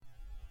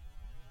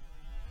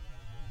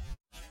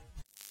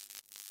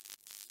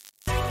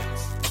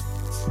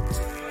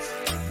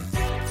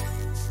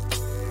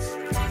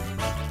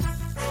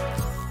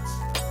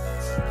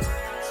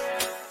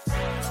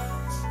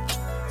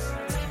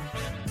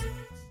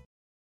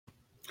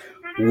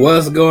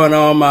What's going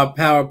on, my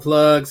power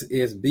plugs?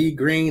 It's B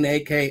Green,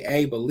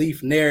 aka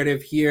Belief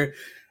Narrative here.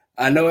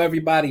 I know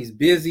everybody's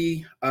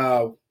busy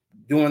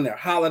doing their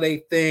holiday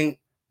thing,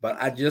 but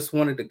I just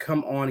wanted to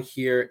come on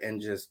here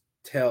and just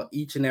tell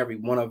each and every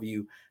one of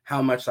you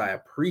how much I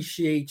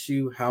appreciate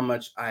you, how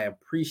much I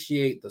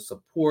appreciate the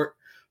support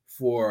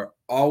for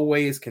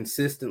always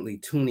consistently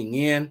tuning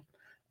in.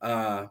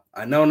 I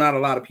know not a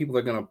lot of people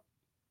are gonna,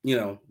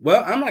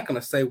 I'm not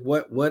gonna say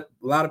what a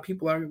lot of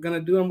people are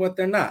gonna do and what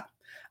they're not.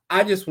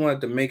 I just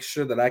wanted to make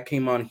sure that I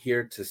came on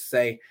here to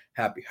say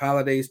happy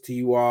holidays to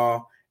you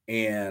all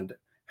and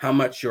how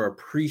much you're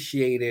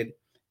appreciated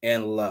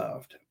and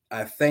loved.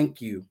 I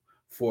thank you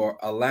for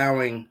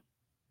allowing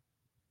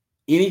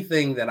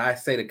anything that I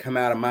say to come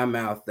out of my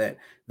mouth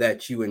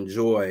that you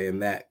enjoy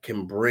and that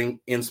can bring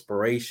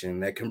inspiration,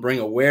 that can bring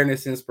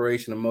awareness,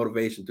 inspiration, and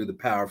motivation through the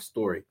power of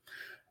story.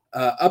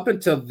 Up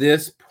until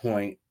this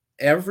point,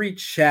 every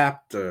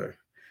chapter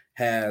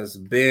has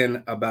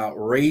been about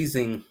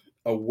raising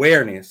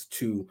awareness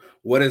to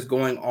what is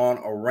going on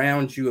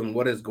around you and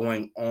what is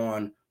going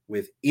on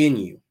within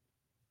you.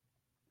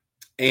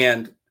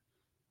 And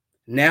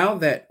now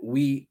that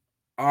we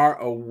are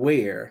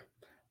aware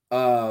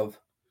of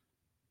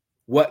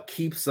what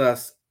keeps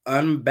us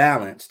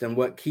unbalanced and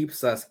what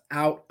keeps us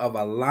out of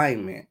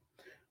alignment,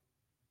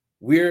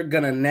 we're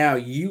going to now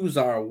use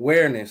our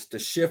awareness to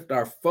shift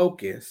our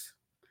focus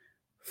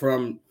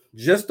from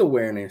just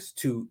awareness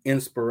to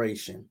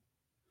inspiration.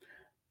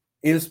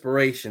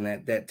 Inspiration,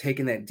 that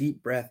taking that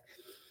deep breath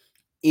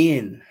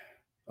in.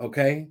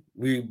 Okay,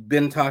 we've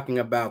been talking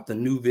about the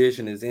new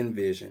vision is in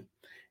vision,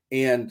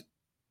 and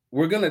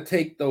we're going to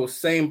take those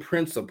same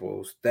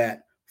principles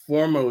that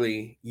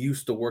formerly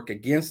used to work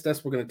against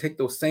us. We're going to take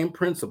those same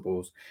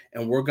principles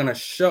and we're going to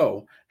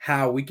show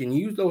how we can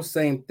use those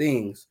same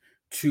things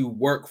to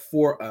work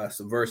for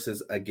us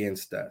versus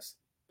against us.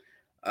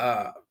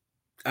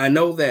 I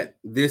know that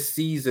this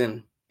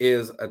season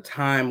is a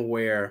time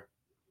where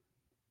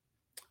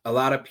a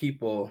lot of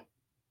people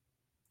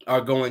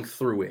are going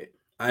through it.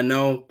 I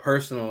know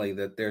personally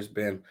that there's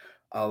been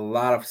a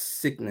lot of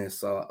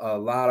sickness, a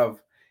lot of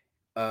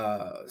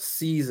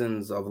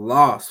seasons of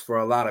loss for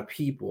a lot of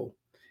people.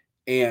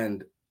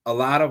 And a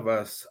lot of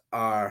us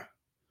are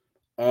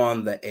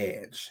on the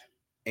edge.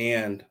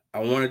 And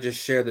I want to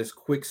just share this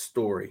quick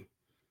story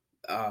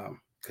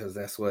because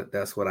that's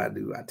what I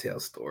do. I tell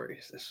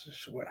stories. That's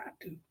just what I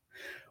do.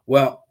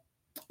 Well,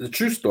 the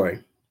true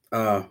story,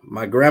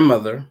 my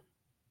grandmother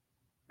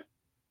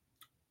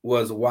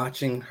was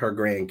watching her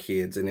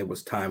grandkids and it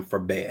was time for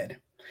bed.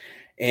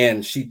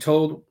 And she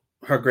told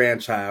her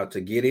grandchild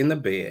to get in the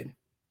bed,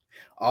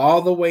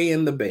 all the way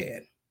in the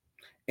bed,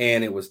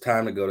 and it was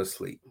time to go to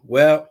sleep.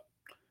 Well,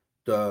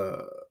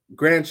 the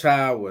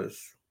grandchild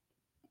was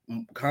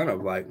kind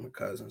of like my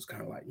cousins,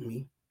 kind of like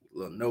me, a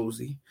little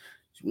nosy.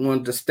 She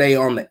wanted to stay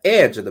on the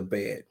edge of the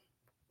bed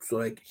so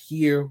they could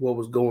hear what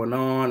was going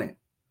on. And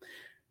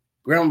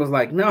grandma was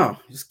like, no,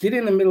 just get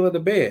in the middle of the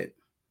bed.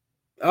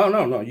 Oh,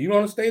 no, you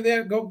want to stay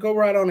there? Go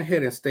right on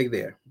ahead and stay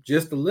there.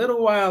 Just a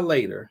little while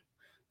later,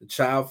 the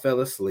child fell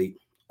asleep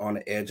on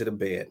the edge of the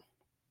bed.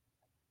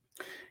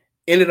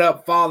 Ended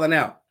up falling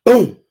out.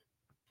 Boom.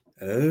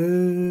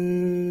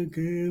 And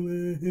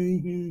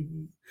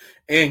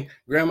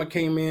grandma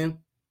came in.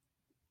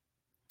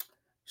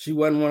 She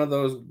wasn't one of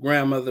those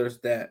grandmothers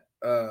that,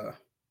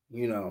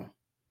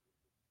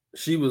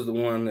 she was the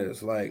one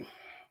that's like,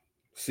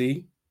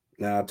 see,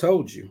 now I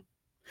told you.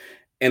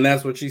 And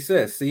that's what she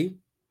says. See,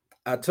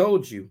 I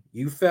told you,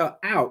 you fell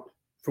out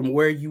from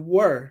where you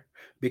were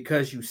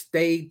because you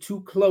stayed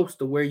too close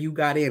to where you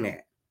got in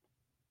at.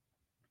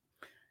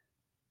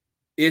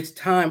 It's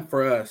time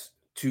for us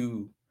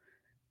to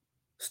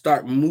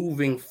start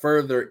moving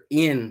further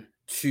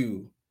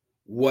into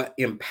what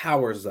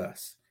empowers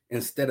us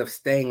instead of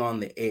staying on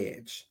the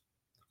edge.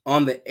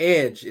 On the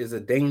edge is a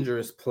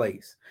dangerous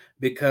place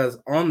because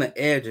on the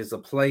edge is a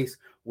place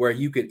where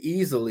you could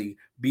easily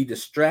be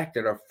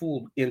distracted or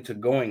fooled into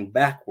going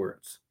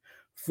backwards,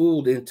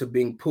 fooled into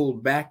being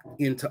pulled back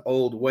into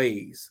old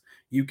ways.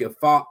 You can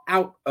fall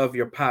out of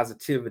your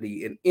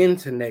positivity and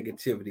into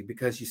negativity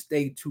because you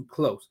stayed too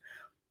close.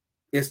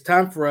 It's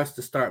time for us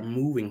to start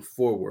moving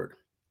forward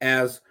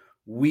as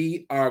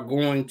we are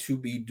going to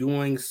be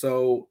doing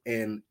so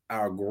in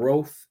our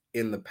growth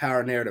in the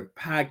Power Narrative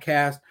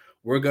podcast.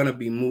 We're going to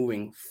be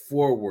moving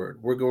forward.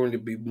 We're going to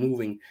be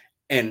moving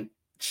and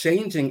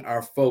changing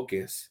our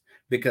focus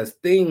because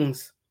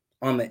things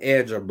on the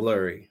edge are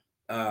blurry.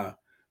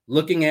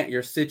 Looking at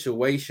your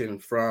situation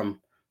from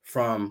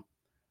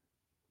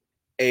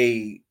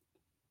a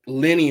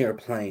linear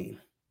plane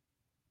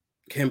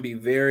can be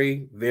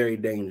very, very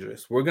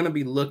dangerous. We're going to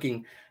be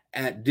looking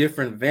at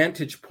different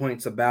vantage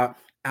points about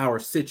our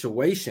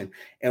situation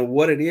and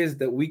what it is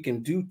that we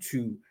can do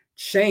to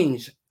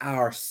change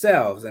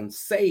ourselves and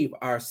save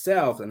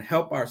ourselves and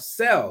help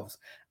ourselves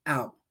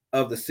out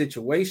of the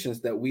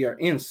situations that we are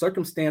in.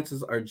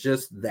 Circumstances are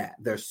just that.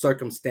 They're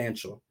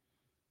circumstantial.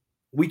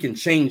 We can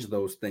change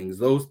those things.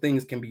 Those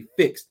things can be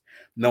fixed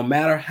no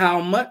matter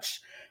how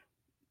much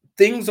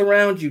things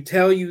around you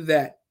tell you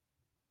that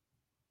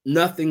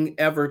nothing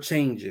ever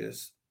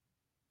changes.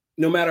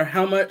 No matter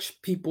how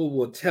much people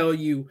will tell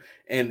you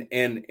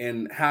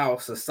and how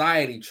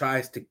society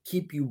tries to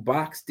keep you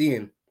boxed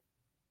in,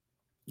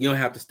 you don't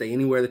have to stay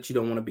anywhere that you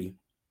don't want to be.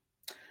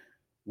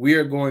 We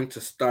are going to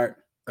start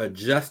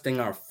adjusting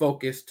our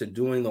focus to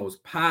doing those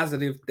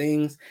positive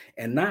things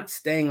and not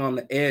staying on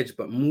the edge,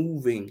 but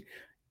moving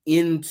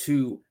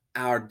into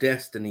our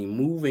destiny,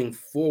 moving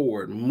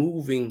forward,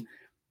 moving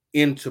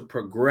into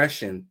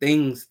progression,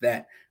 things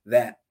that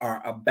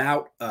are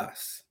about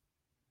us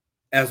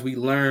as we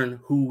learn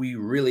who we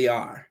really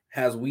are,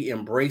 as we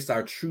embrace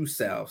our true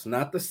selves,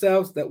 not the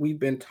selves that we've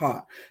been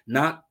taught,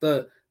 not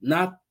the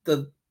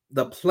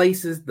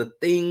places, the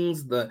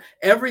things, the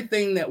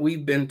everything that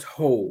we've been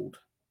told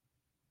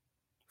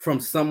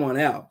from someone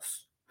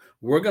else.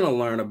 We're going to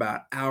learn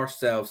about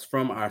ourselves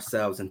from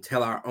ourselves and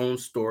tell our own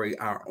story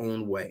our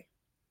own way.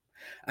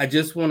 I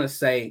just want to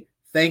say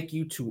thank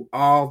you to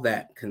all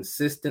that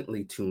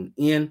consistently tune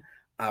in.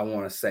 I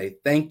want to say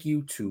thank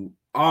you to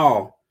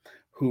all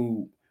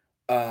who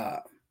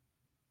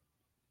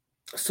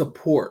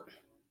support.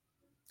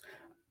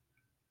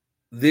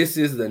 This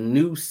is the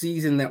new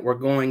season that we're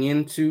going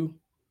into,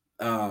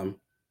 and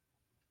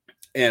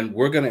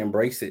we're going to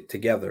embrace it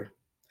together.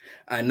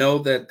 I know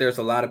that there's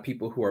a lot of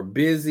people who are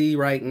busy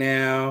right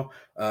now,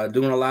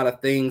 doing a lot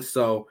of things,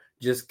 so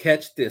just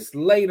catch this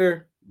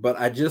later. But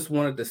I just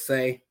wanted to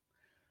say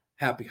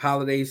happy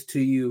holidays to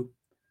you,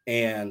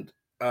 and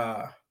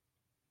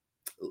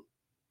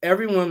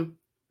everyone,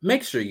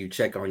 make sure you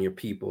check on your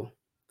people.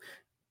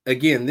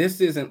 Again, this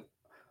isn't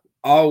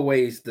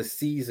always the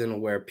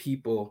season where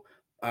people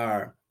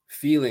are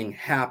feeling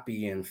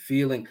happy and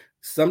feeling.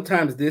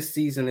 Sometimes this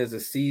season is a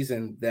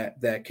season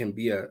that can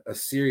be a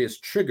serious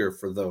trigger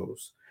for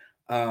those.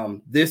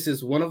 This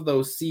is one of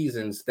those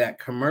seasons that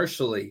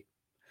commercially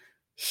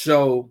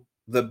show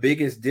the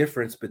biggest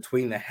difference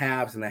between the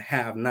haves and the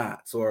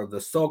have-nots, or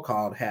the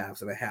so-called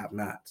haves and the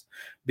have-nots.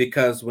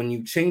 Because when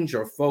you change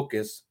your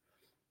focus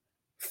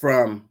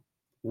from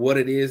what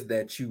it is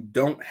that you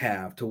don't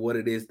have to what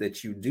it is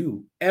that you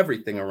do,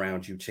 everything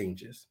around you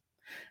changes.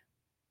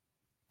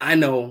 I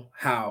know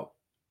how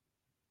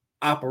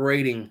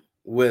operating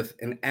with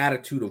an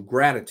attitude of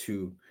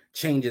gratitude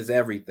changes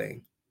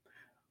everything.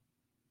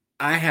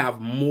 I have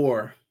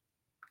more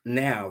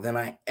now than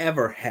I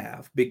ever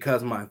have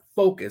because my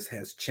focus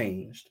has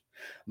changed.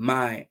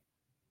 My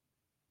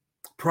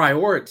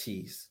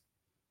priorities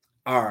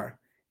are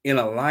in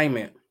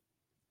alignment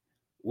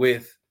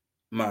with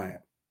my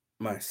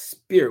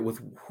spirit, with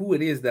who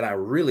it is that I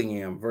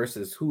really am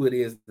versus who it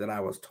is that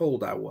I was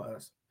told I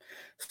was.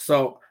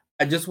 So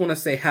I just want to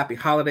say happy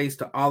holidays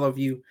to all of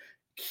you.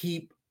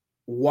 Keep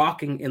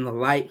walking in the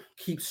light,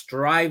 keep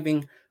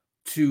striving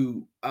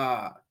to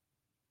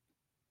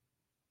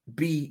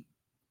be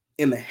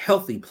in the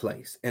healthy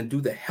place and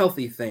do the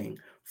healthy thing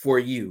for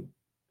you.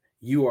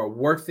 You are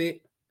worth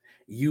it.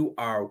 You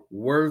are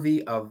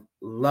worthy of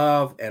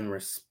love and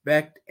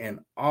respect and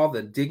all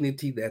the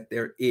dignity that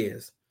there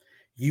is.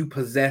 You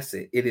possess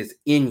it. It is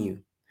in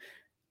you.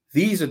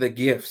 These are the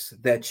gifts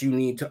that you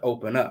need to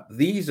open up.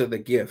 These are the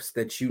gifts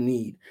that you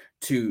need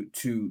to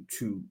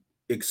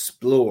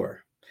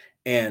explore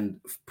and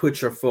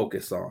put your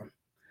focus on.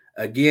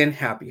 Again,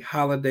 happy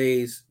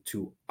holidays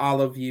to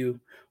all of you,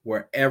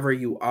 wherever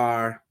you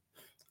are.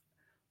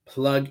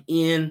 Plug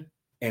in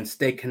and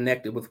stay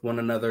connected with one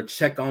another,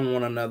 check on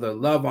one another,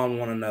 love on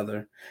one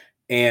another.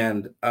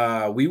 And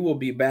we will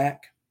be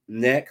back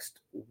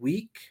next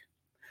week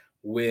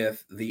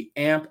with the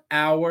AMP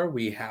Hour.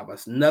 We have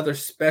another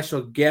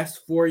special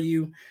guest for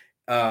you.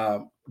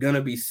 Going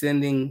to be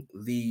sending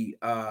the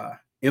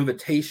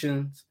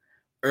invitations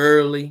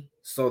early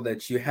so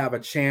that you have a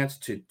chance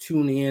to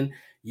tune in.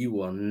 You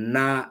will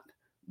not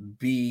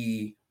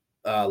be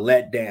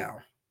let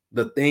down.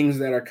 The things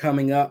that are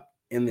coming up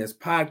in this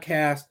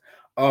podcast,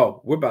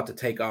 oh, we're about to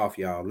take off,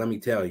 y'all. Let me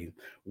tell you,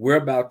 we're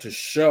about to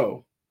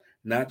show,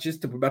 we're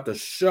about to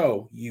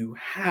show you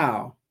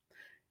how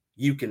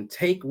you can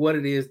take what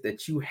it is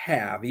that you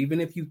have,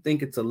 even if you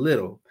think it's a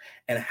little,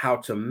 and how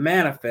to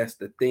manifest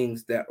the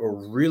things that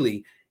are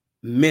really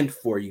meant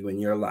for you in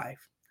your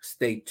life.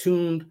 Stay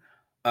tuned,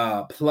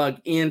 plug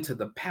into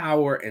the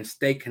power, and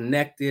stay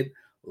connected.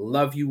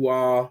 Love you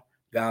all.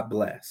 God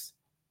bless.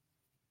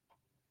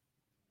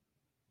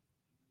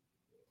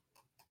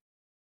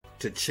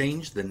 To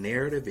change the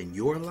narrative in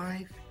your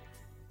life,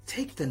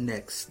 take the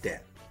next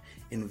step.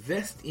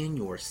 Invest in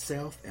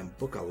yourself and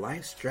book a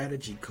life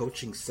strategy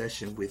coaching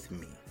session with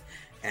me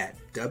at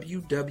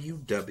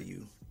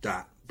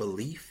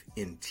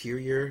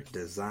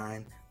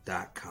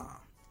www.beliefinteriordesign.com.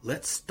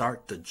 Let's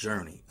start the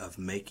journey of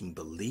making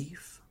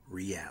belief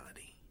reality.